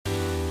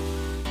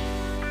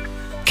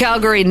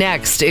Calgary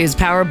Next is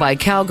powered by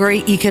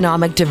Calgary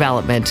Economic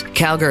Development.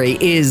 Calgary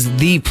is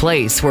the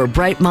place where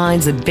bright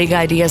minds and big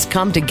ideas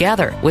come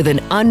together with an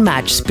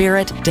unmatched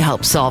spirit to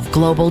help solve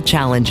global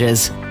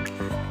challenges.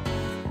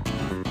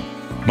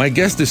 My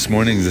guest this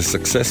morning is a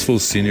successful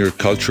senior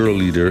cultural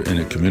leader and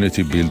a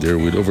community builder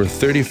with over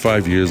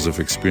 35 years of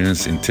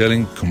experience in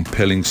telling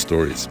compelling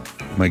stories.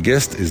 My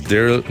guest is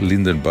Darryl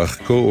Lindenbach,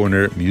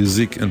 co-owner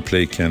Music and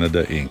Play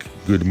Canada, Inc.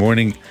 Good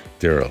morning,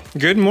 Darryl.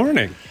 Good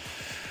morning.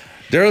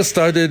 Darryl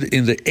started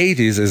in the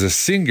 80s as a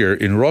singer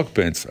in rock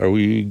bands. Are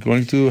we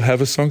going to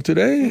have a song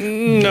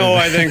today? No,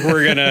 I think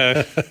we're going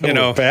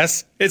to,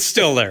 pass? It's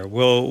still there.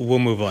 We'll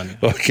move on.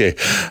 Okay.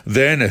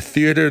 Then a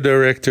theater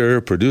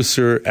director,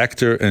 producer,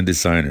 actor, and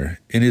designer.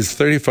 In his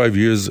 35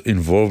 years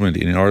involvement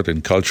in art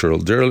and cultural,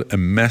 Darryl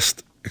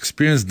amassed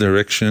experience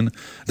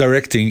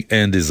directing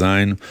and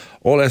design,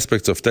 all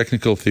aspects of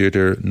technical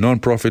theater,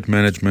 non-profit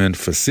management,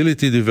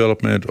 facility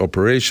development,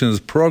 operations,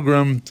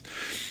 programs,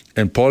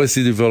 and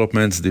policy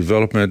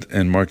development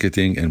and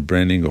marketing and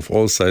branding of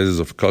all sizes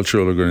of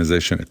cultural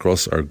organization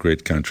across our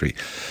great country.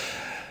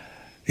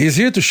 He's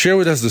here to share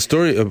with us the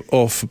story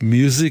of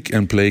Music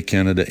and Play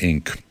Canada,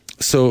 Inc.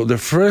 So the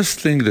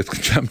first thing that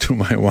jumped to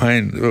my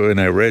mind when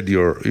I read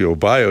your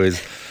bio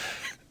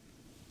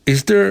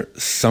is there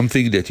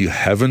something that you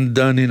haven't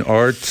done in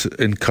art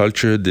and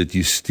culture that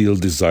you still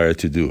desire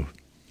to do?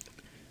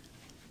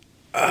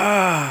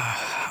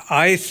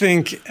 I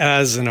think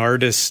as an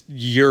artist,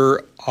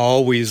 you're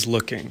always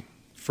looking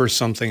for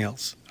something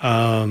else.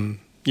 My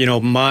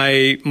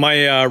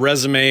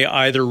resume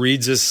either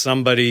reads as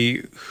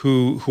somebody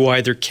who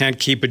either can't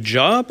keep a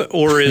job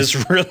or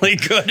is really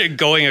good at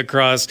going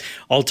across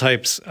all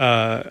types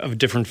of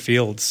different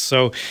fields.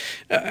 So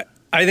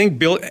I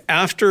think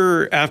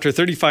after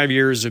 35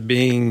 years of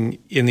being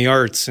in the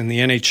arts, in the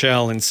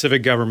NHL, in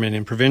civic government,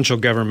 in provincial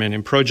government,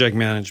 in project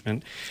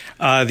management,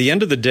 the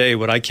end of the day,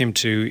 what I came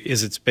to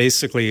is it's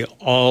basically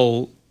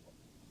all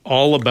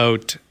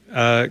about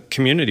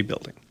community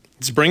building.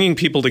 It's bringing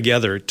people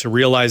together to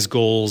realize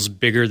goals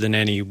bigger than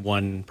any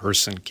one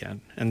person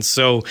can. And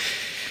so,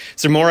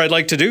 is there more I'd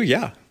like to do?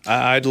 Yeah.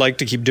 I'd like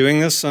to keep doing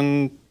this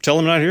until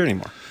I'm not here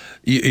anymore.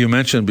 You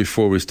mentioned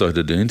before we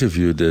started the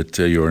interview that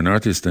you're an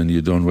artist and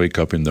you don't wake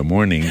up in the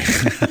morning.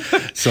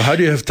 So how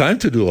do you have time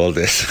to do all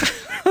this?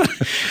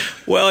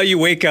 Well, you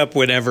wake up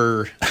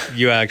whenever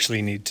you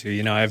actually need to.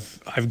 You know,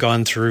 I've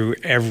gone through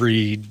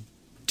every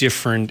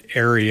different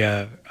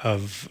area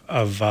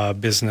of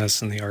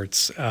business and the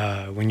arts.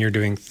 When you're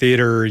doing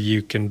theater,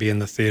 you can be in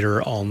the theater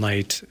all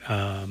night.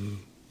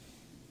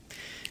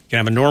 You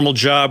can have a normal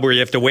job where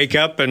you have to wake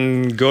up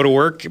and go to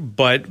work,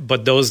 but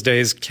those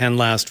days can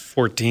last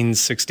 14,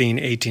 16,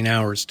 18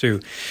 hours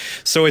too.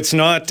 So it's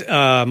not,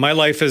 my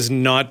life has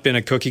not been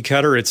a cookie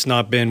cutter. It's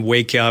not been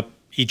wake up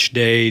each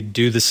day,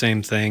 do the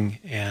same thing,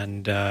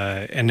 and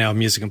now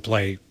Music and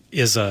Play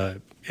is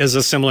a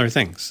similar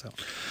thing.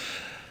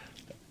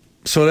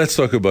 So let's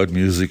talk about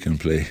Music and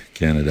Play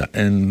Canada.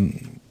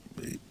 And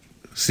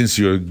since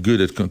you're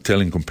good at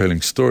telling compelling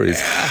stories,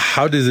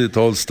 how did it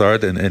all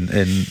start and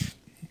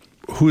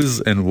who's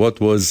and what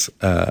was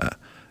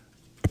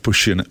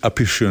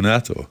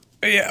Apasionato?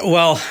 Yeah,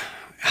 well,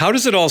 how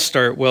does it all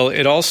start? Well,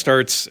 it all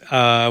starts,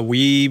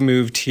 we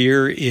moved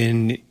here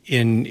in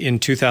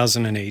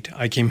 2008.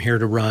 I came here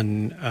to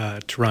run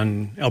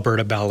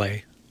Alberta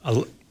Ballet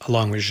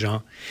along with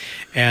Jean.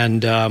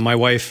 And my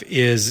wife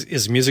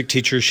is a music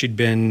teacher. She'd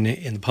been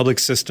in the public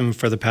system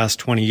for the past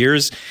 20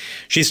 years.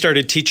 She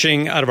started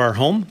teaching out of our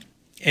home,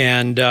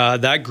 and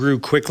that grew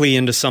quickly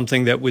into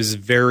something that was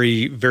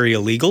very, very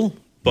illegal.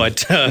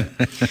 But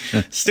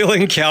still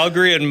in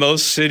Calgary and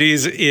most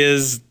cities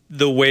is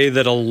the way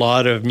that a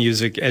lot of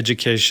music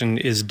education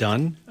is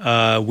done.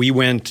 We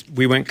went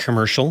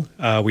commercial.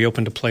 We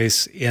opened a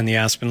place in the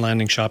Aspen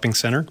Landing Shopping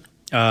Center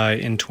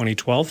in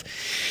 2012,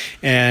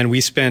 and we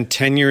spent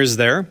 10 years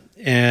there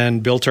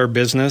and built our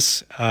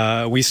business.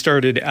 We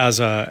started as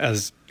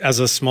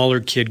a smaller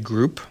kid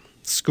group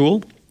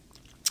school.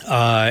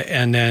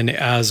 And then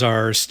as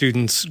our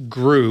students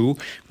grew,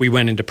 we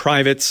went into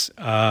privates.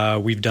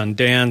 We've done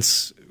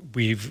dance.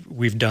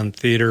 We've done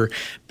theater,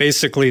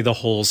 basically the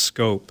whole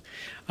scope.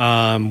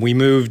 We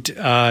moved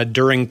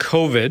during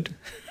COVID.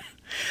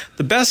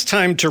 The best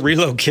time to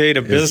relocate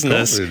a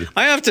business,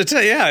 I have to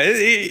tell you,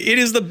 it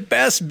is the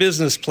best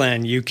business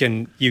plan you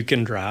can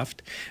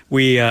draft.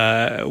 We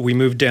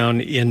moved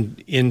down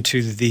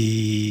into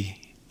the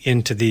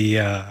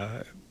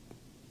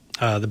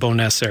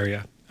Bowness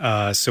area.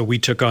 So we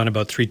took on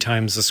about 3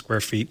 times the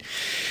square feet,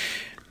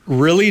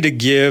 really to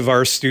give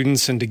our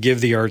students and to give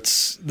the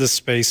arts the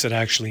space it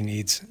actually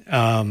needs.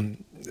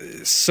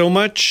 So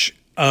much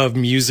of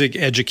music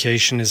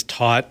education is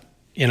taught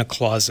in a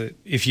closet.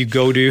 If you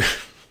go to,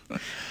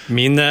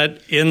 mean that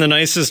in the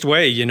nicest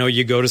way,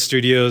 you go to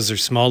studios or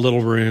small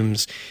little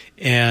rooms,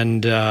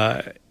 and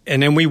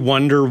then we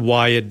wonder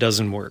why it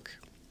doesn't work.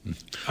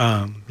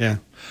 Yeah.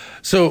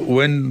 So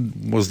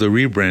when was the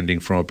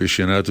rebranding from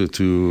Apasionato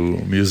to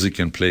Music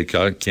and Play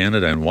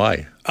Canada, and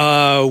why?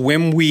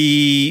 When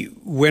we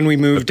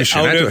moved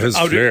out of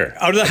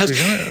the house,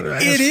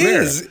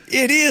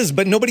 it is,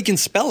 but nobody can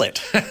spell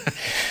it.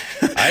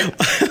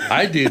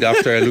 I did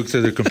after I looked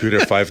at the computer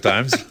 5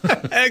 times.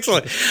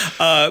 Excellent.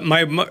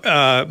 My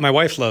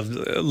wife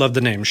loved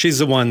the name. She's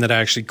the one that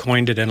actually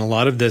coined it, and a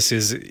lot of this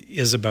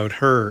is about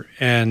her.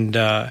 And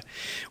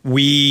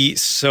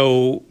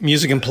so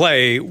music and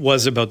play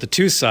was about the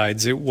two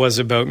sides. It was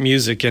about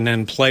music, and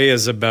then play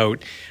is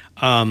about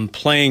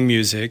playing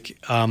music,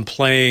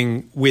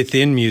 playing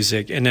within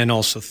music, and then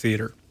also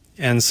theater.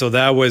 And so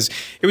it was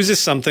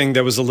just something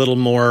that was a little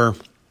more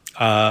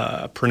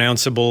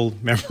pronounceable,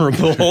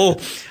 memorable,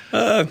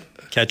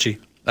 catchy.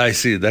 I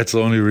see. That's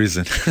the only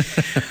reason.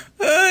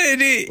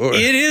 It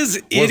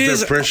is. Was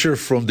there pressure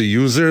from the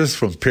users,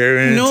 from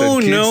parents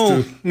and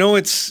kids? No.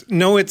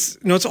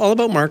 It's all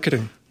about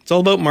marketing. It's all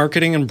about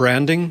marketing and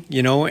branding,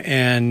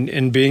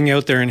 and being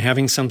out there and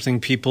having something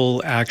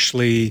people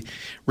actually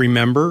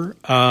remember.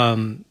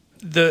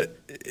 The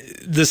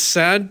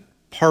sad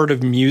part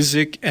of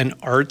music and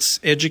arts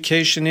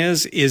education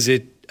is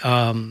it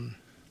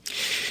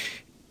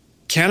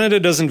Canada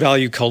doesn't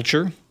value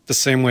culture the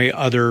same way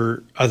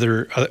other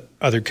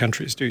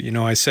countries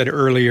do. I said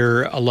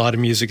earlier, a lot of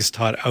music is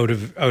taught out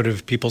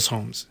of people's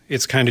homes.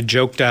 It's kind of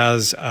joked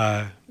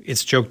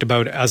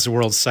about as the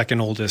world's second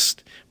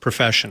oldest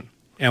profession.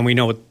 And we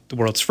know what the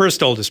world's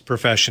first oldest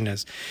profession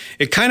is.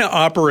 It kind of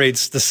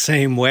operates the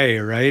same way,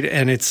 right?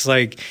 And it's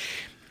like,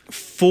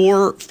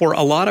 for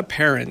a lot of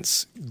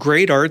parents,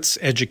 great arts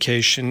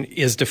education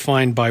is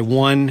defined by,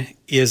 one,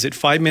 is it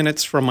 5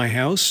 minutes from my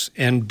house?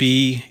 And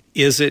B,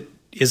 is it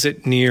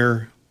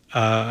near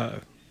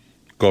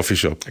coffee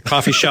shop,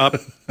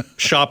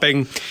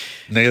 shopping,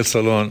 nail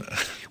salon?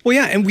 Well,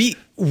 yeah, and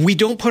we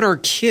don't put our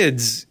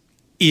kids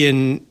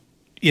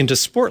into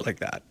sport like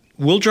that.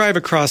 We'll drive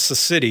across the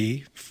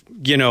city,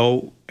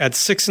 at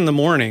 6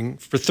 a.m.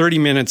 for 30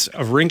 minutes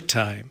of rink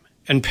time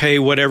and pay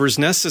whatever's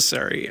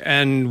necessary,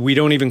 and we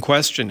don't even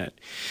question it.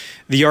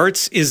 The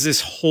arts is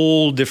this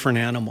whole different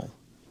animal.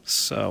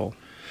 So,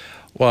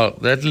 well,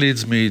 that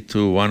leads me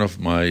to one of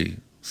my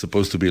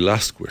supposed to be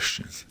last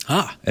questions.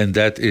 And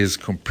that is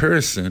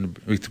comparison,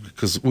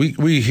 because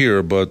we hear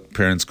about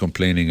parents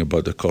complaining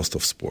about the cost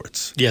of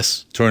sports.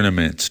 Yes.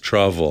 Tournaments,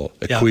 travel,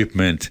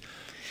 equipment.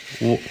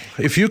 Well,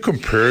 if you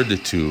compare the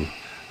two,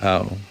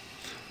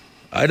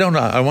 I don't know.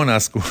 I want to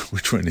ask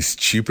which one is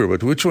cheaper,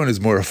 but which one is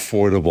more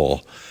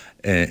affordable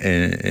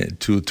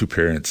to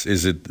parents?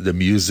 Is it the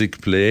music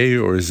play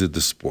or is it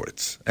the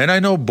sports? And I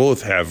know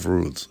both have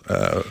roles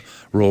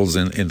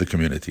in the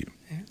community.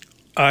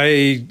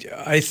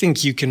 I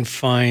think you can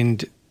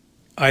find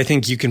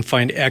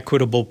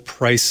equitable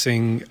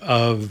pricing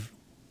of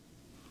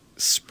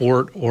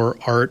sport or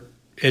art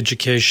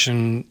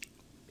education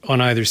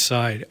on either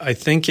side. I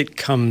think it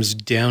comes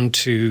down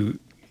to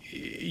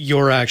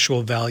your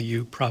actual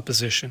value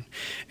proposition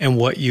and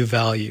what you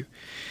value.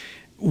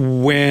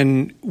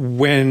 When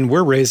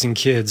we're raising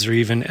kids, or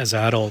even as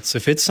adults,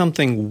 if it's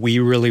something we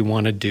really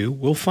want to do,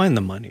 we'll find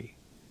the money.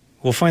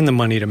 We'll find the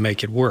money to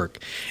make it work.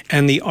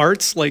 And the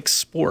arts, like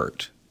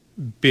sport,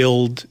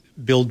 build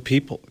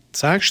people.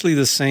 It's actually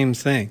the same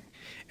thing.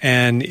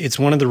 And it's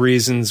one of the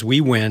reasons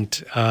we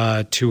went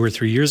 2 or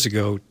 3 years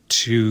ago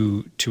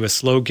to a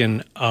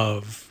slogan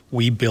of,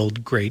 we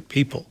build great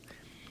people.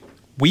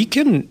 We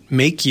can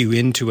make you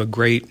into a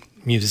great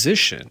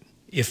musician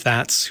if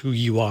that's who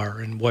you are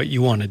and what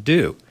you want to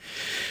do.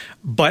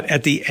 But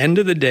at the end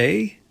of the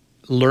day,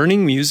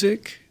 learning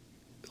music,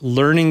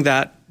 learning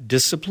that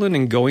discipline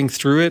and going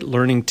through it,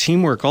 learning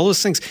teamwork, all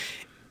those things,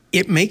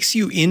 it makes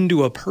you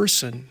into a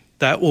person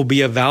that will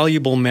be a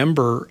valuable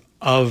member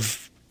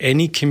of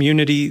any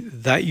community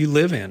that you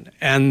live in.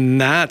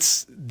 And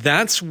that's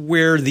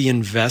where the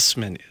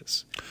investment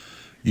is.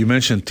 You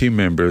mentioned team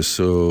members,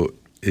 so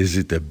is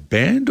it a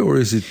band or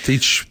is it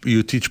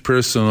you teach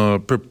personally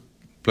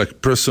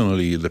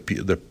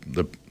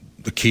the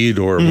kid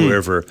or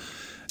whoever,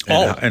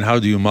 and how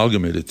do you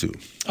amalgamate it to?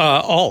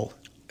 All.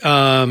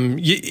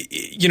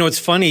 It's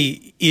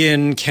funny,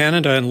 in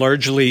Canada and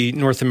largely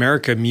North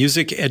America,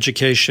 music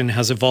education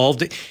has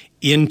evolved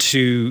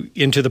into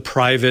the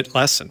private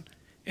lesson.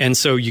 And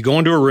so you go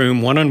into a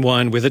room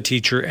one-on-one with a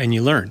teacher and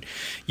you learn.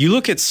 You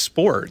look at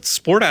sport.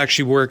 Sport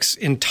actually works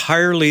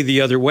entirely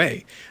the other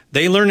way.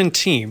 They learn in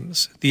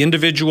teams. The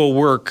individual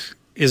work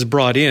is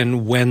brought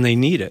in when they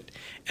need it,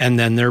 and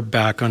then they're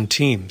back on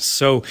teams.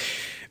 So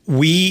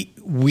we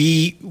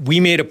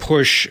made a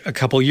push a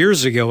couple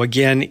years ago,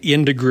 again,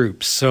 into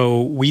groups.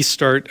 So we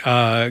start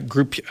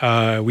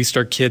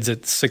kids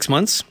at 6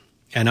 months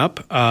and up,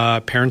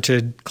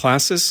 parented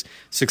classes,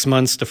 6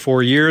 months to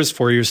 4 years,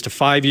 4 years to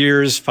 5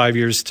 years, 5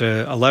 years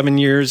to 11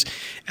 years,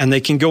 and they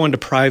can go into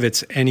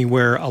privates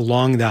anywhere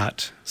along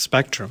that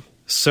spectrum.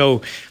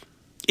 So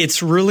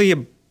it's really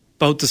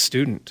about the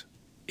student.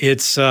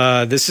 It's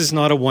this is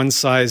not a one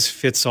size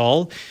fits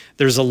all.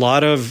 There's a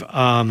lot of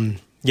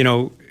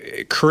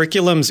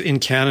curriculums in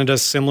Canada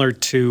similar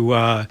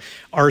to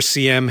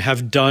RCM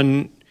have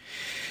done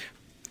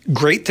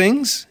great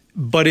things,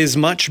 is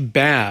much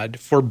bad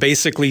for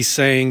basically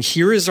saying,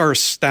 here is our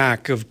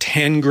stack of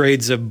 10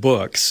 grades of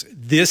books.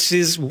 This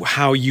is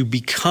how you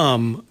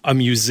become a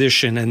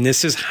musician, and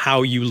this is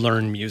how you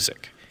learn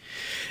music.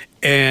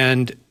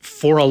 And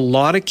for a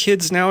lot of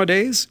kids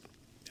nowadays,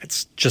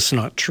 it's just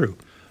not true.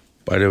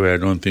 By the way, I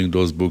don't think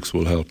those books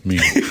will help me.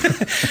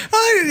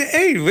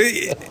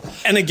 Hey,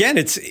 and again,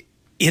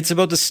 it's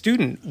about the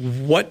student.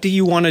 What do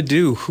you want to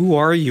do? Who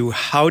are you?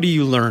 How do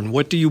you learn?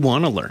 What do you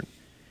want to learn?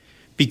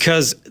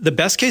 Because the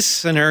best case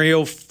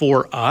scenario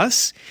for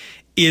us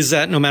is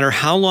that no matter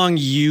how long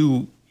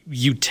you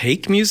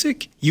take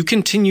music, you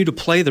continue to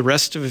play the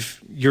rest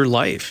of your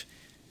life.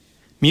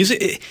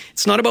 Music,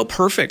 it's not about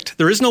perfect.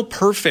 There is no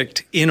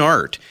perfect in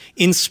art.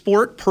 In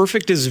sport,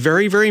 perfect is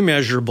very, very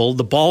measurable.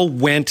 The ball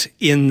went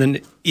in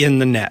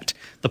the net.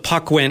 The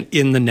puck went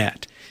in the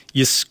net.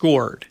 You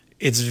scored.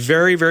 It's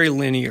very, very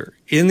linear.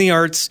 In the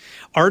arts,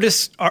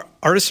 artists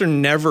are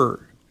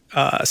never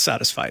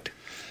satisfied.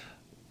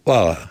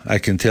 Well, I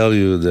can tell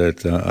you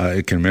that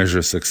I can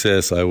measure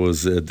success. I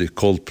was at the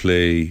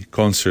Coldplay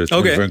concert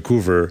in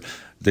Vancouver.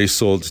 They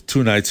sold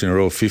 2 nights in a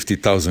row,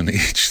 50,000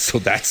 each. So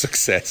that's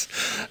success.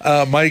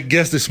 My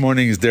guest this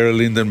morning is Darryl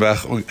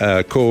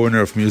Lindenbach,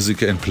 co-owner of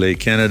Music and Play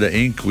Canada,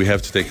 Inc. We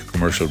have to take a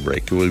commercial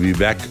break. We'll be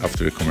back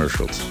after the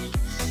commercials.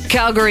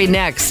 Calgary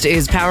Next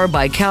is powered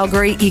by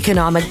Calgary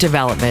Economic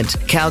Development.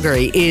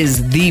 Calgary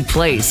is the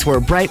place where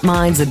bright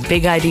minds and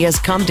big ideas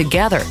come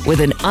together with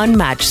an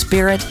unmatched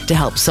spirit to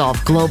help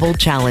solve global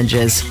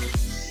challenges.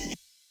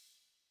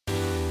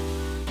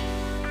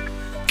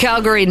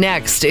 Calgary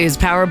Next is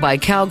powered by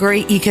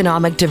Calgary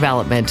Economic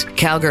Development.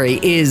 Calgary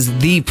is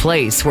the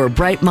place where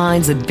bright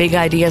minds and big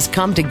ideas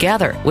come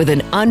together with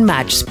an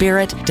unmatched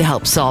spirit to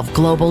help solve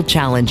global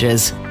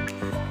challenges.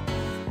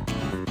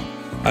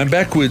 I'm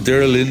back with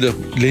Darryl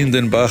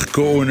Lindenbach,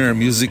 co-owner of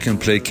Music and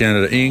Play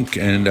Canada, Inc.,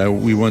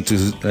 and we want to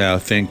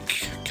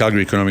thank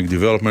Calgary Economic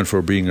Development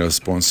for being our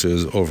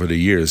sponsors over the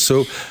years.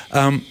 So,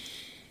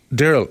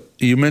 Darryl,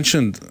 you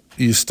mentioned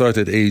you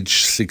started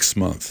age 6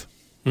 months.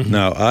 Mm-hmm.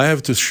 Now, I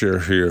have to share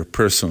here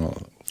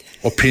personal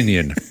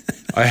opinion.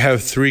 I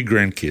have 3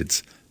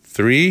 grandkids,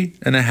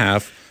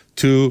 3.5,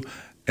 2,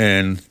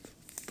 and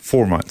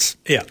 4 months.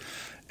 Yeah.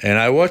 And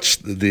I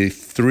watched the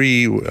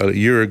 3 a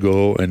year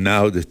ago and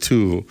now the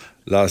 2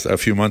 a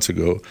few months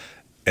ago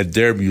at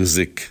their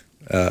music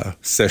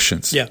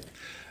sessions. Yeah.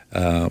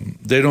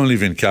 They don't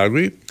live in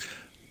Calgary,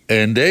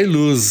 and they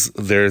lose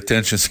their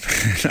attention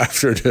span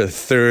after the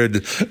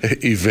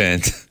 3rd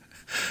event.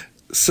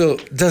 So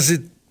does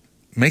it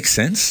make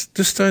sense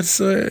to start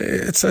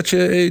at such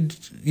a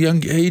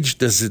young age?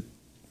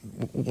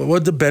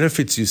 What are the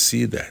benefits you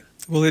see there?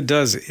 Well, it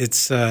does.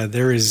 It's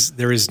there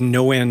is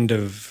no end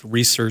of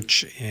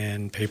research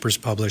and papers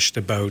published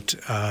about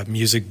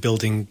music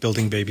building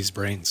babies'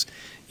 brains.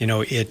 You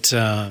know, it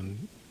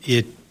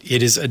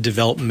is a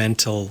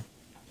developmental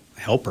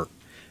helper.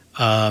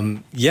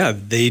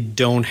 They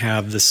don't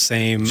have the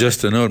same.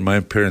 Just a note: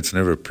 my parents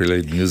never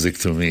played music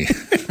to me.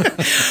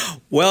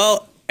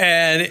 Well,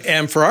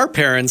 and for our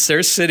parents,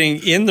 they're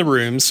sitting in the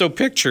room. So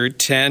picture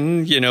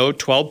 10,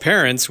 12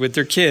 parents with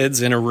their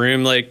kids in a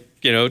room like,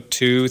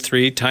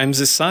 2-3 times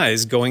the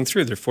size going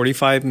through their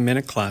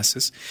 45-minute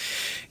classes.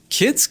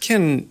 Kids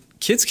can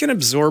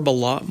absorb a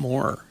lot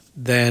more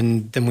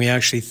than we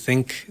actually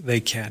think they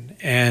can.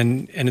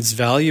 And it's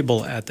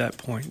valuable at that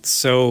point.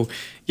 So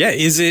yeah,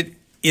 is it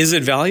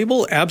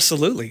valuable?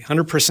 Absolutely.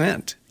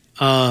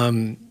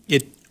 100%.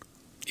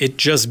 It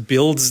just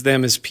builds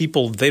them as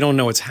people. They don't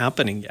know what's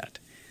happening yet.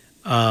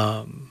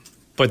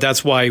 But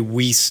that's why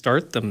we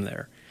start them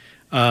there.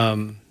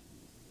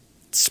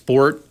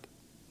 Sport,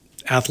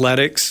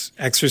 athletics,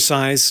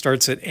 exercise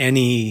starts at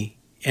any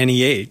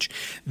age.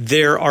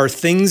 There are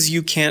things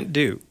you can't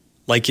do.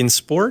 Like in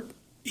sport,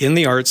 in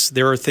the arts,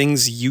 there are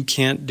things you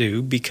can't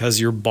do because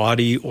your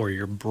body or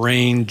your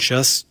brain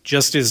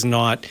just is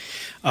not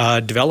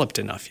developed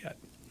enough yet.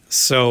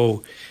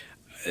 So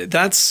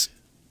that's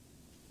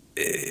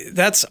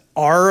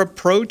our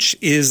approach,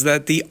 is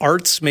that the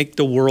arts make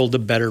the world a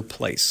better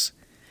place.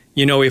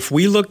 If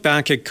we look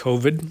back at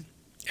COVID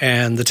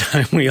and the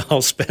time we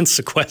all spent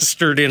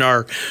sequestered in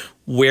our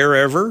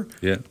wherever,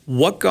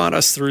 what got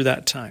us through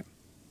that time?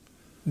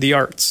 The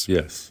arts.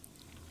 Yes.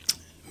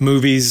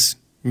 Movies,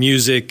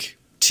 music,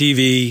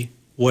 TV,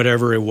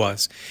 whatever it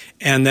was.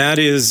 And that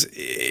is,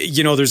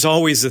 there's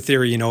always a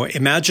theory,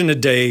 imagine a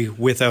day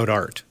without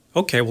art.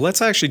 Okay, well,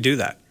 let's actually do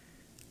that.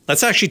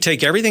 Let's actually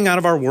take everything out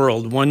of our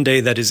world one day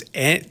that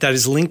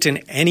is linked in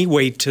any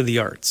way to the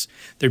arts.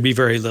 There'd be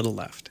very little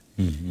left.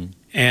 Mm-hmm.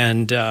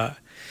 And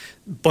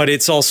but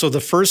it's also the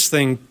first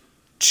thing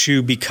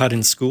to be cut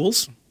in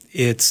schools.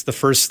 It's the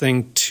first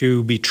thing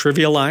to be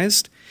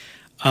trivialized.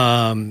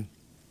 And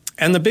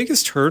the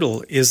biggest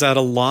hurdle is that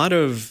a lot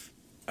of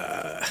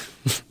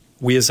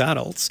we as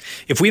adults,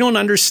 if we don't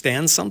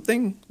understand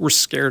something, we're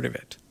scared of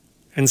it.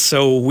 And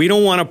so we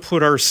don't want to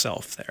put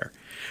ourselves there.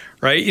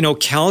 Right,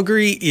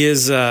 Calgary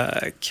is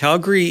a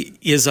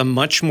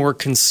much more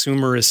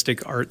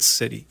consumeristic arts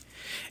city,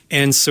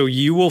 And so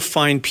you will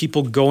find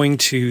people going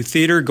to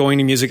theater, going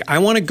to music. I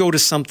want to go to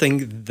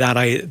something that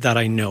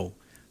I know,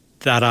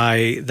 that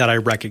I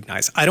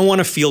recognize. I don't want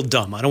to feel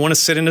dumb. I don't want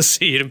to sit in a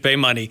seat and pay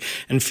money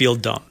and feel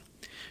dumb.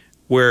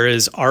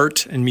 Whereas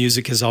art and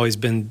music has always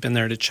been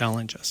there to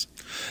challenge us.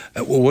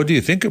 Well, what do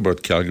you think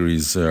about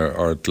Calgary's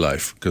art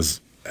life?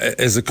 Because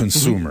as a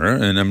consumer,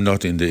 and I'm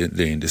not in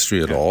the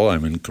industry at all,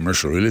 I'm in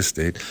commercial real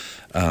estate,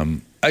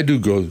 I do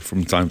go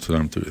from time to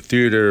time to the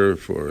theater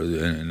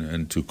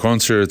and to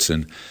concerts,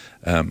 and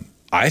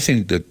I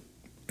think that,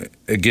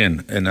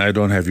 again, and I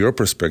don't have your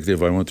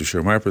perspective, I want to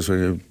share my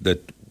perspective,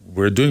 that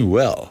we're doing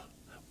well.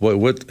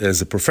 What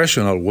as a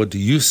professional, what do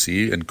you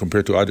see, and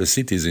compared to other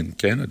cities in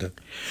Canada?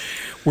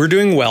 We're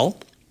doing well.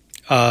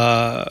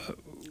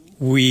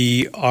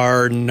 We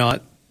are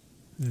not,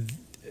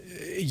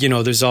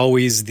 there's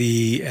always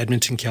the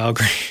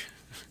Edmonton-Calgary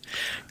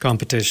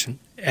competition.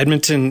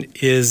 Edmonton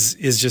is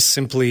just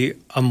simply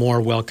a more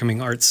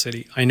welcoming art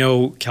city. I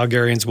know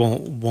Calgarians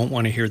won't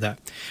want to hear that.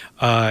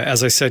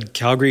 As I said,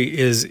 Calgary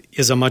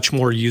is a much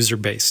more user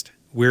based.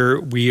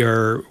 We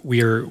are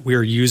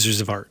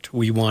users of art.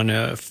 We want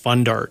to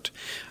fund art,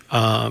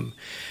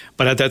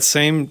 but at that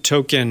same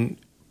token,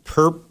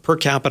 per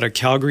capita,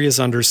 Calgary is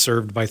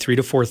underserved by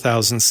 3,000 to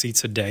 4,000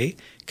 seats a day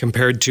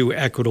compared to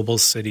equitable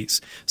cities.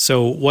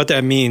 So what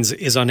that means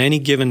is on any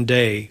given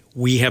day,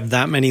 we have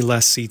that many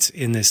less seats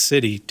in this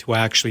city to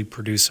actually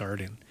produce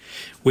art in,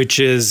 which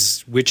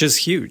is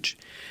huge.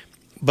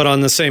 But on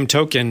the same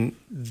token,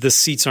 the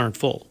seats aren't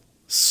full.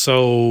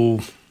 So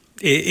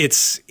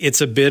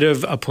it's a bit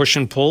of a push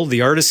and pull.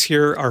 The artists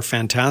here are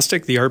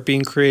fantastic. The art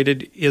being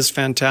created is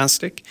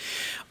fantastic.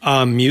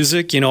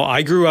 Music,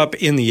 I grew up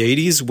in the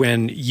 80s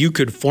when you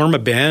could form a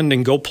band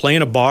and go play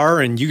in a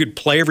bar and you could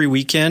play every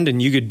weekend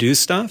and you could do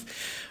stuff.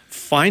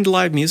 Find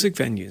live music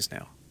venues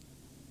now.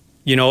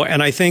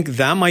 And I think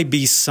that might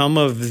be some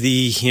of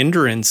the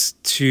hindrance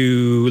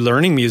to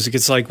learning music.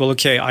 It's like, well,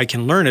 okay, I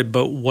can learn it,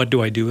 but what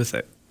do I do with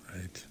it?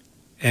 Right.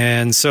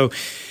 And so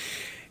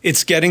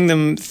it's getting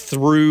them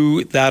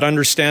through that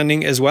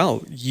understanding as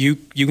well. You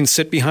can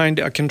sit behind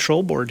a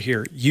control board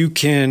here. You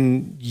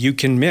can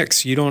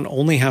mix. You don't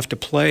only have to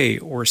play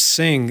or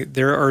sing.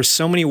 There are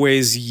so many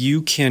ways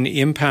you can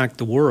impact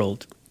the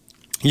world.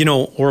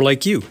 Or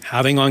like you,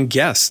 having on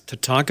guests to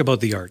talk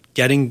about the art,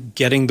 getting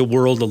the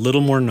world a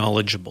little more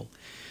knowledgeable.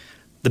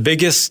 The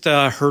biggest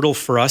hurdle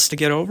for us to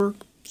get over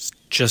is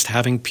just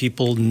having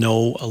people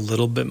know a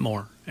little bit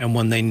more. And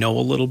when they know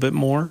a little bit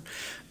more,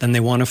 then they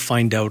want to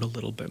find out a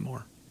little bit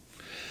more.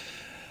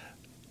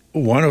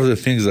 One of the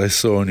things I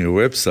saw on your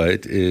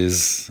website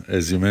is,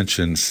 as you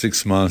mentioned,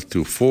 6 months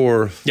to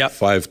 4, yep.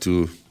 5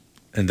 to,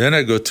 and then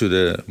I go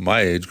to my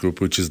age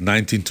group, which is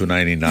 19 to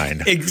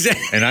 99.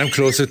 Exactly. And I'm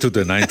closer to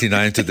the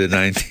 99 to the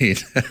 19.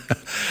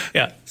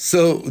 Yeah.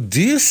 So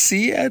do you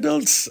see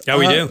adults? Yeah,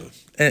 we do.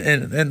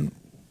 And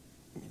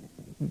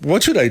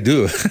what should I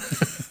do?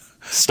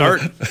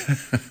 Start.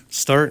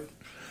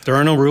 There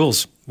are no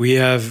rules. We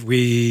have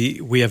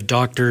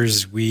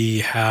doctors. We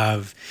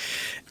have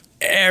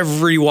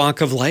every walk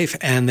of life,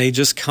 and they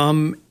just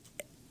come,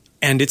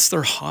 and it's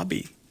their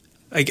hobby.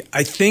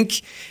 I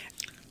think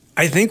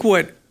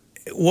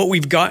what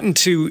we've gotten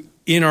to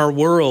in our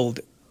world,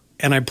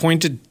 and I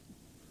pointed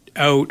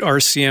out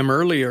RCM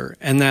earlier,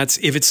 and that's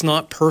if it's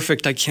not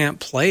perfect, I can't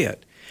play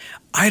it.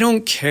 I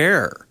don't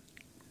care,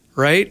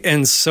 right?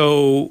 And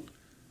so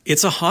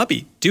it's a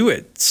hobby. Do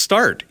it.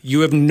 Start.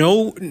 You have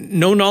no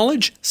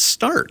knowledge?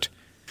 Start.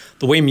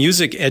 The way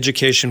music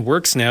education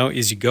works now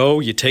is you go,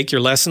 you take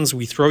your lessons,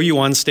 we throw you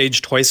on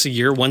stage twice a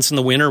year, once in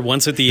the winter,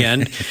 once at the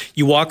end.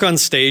 You walk on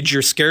stage,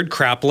 you're scared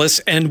crapless,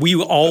 and we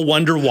all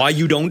wonder why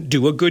you don't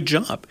do a good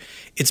job.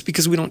 It's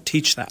because we don't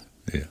teach that.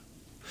 Yeah.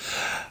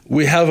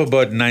 We have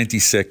about 90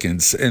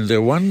 seconds, and the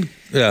one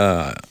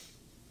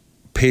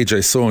page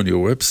I saw on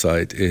your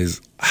website is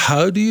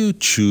how do you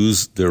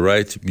choose the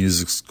right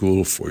music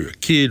school for your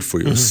kid, for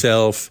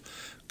yourself?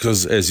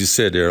 Because, as you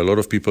said, there are a lot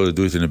of people that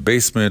do it in a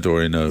basement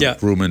or in a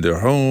room in their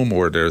home,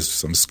 or there's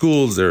some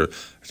schools. I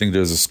think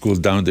there's a school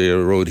down the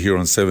road here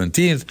on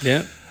 17th.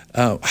 Yeah.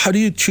 How do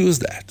you choose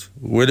that,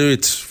 whether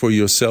it's for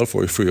yourself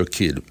or for your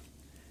kid?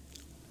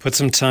 Put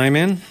some time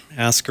in,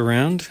 ask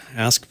around,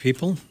 ask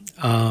people.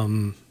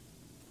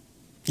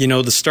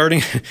 The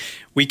starting,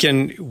 we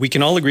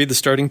can all agree the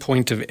starting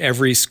point of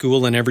every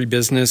school and every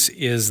business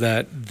is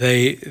that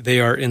they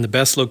are in the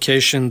best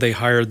location. They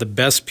hire the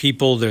best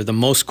people. They're the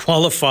most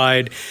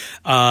qualified.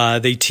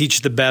 They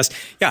teach the best.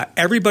 Yeah,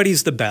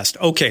 everybody's the best.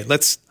 Okay,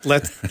 let's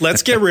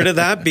get rid of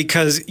that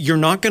because you're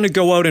not going to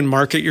go out and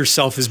market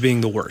yourself as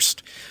being the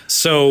worst.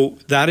 So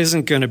that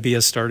isn't going to be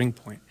a starting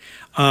point.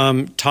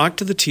 Talk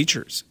to the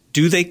teachers.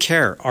 Do they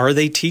care? Are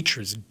they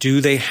teachers?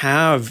 Do they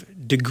have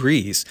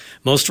degrees?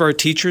 Most of our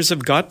teachers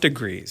have got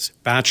degrees,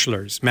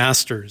 bachelor's,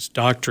 master's,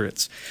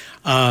 doctorates.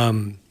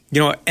 And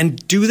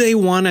do they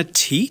want to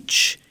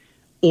teach?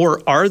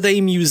 Or are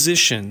they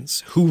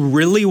musicians who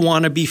really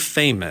want to be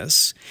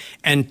famous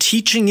and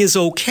teaching is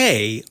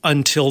okay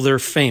until they're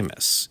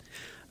famous?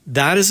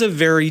 That is a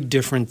very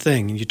different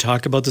thing. You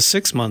talk about the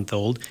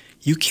 6-month-old.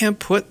 You can't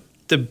put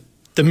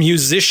the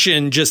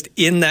musician just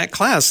in that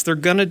class, they're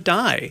going to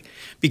die,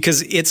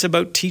 because it's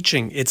about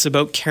teaching. It's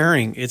about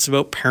caring. It's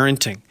about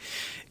parenting.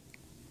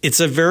 It's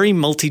a very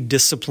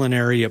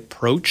multidisciplinary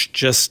approach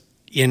just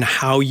in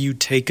how you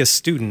take a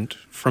student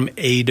from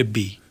A to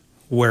B,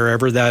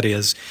 wherever that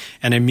is.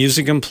 And in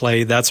music and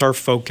play, that's our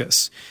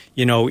focus.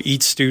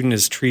 Each student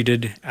is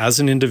treated as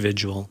an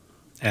individual,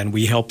 and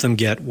we help them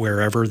get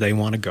wherever they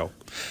want to go.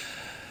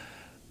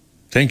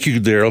 Thank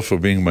you, Darryl, for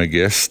being my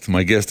guest.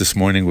 My guest this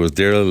morning was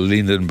Darryl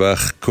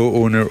Lindenbach,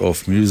 co-owner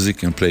of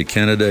Music and Play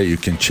Canada. You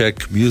can check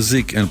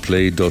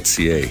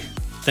musicandplay.ca.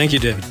 Thank you,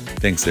 David.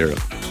 Thanks,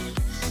 Darryl.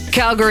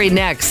 Calgary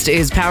Next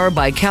is powered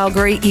by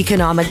Calgary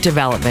Economic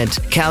Development.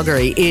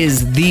 Calgary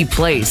is the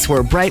place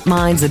where bright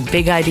minds and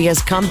big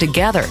ideas come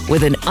together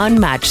with an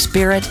unmatched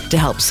spirit to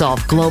help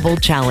solve global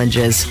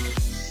challenges.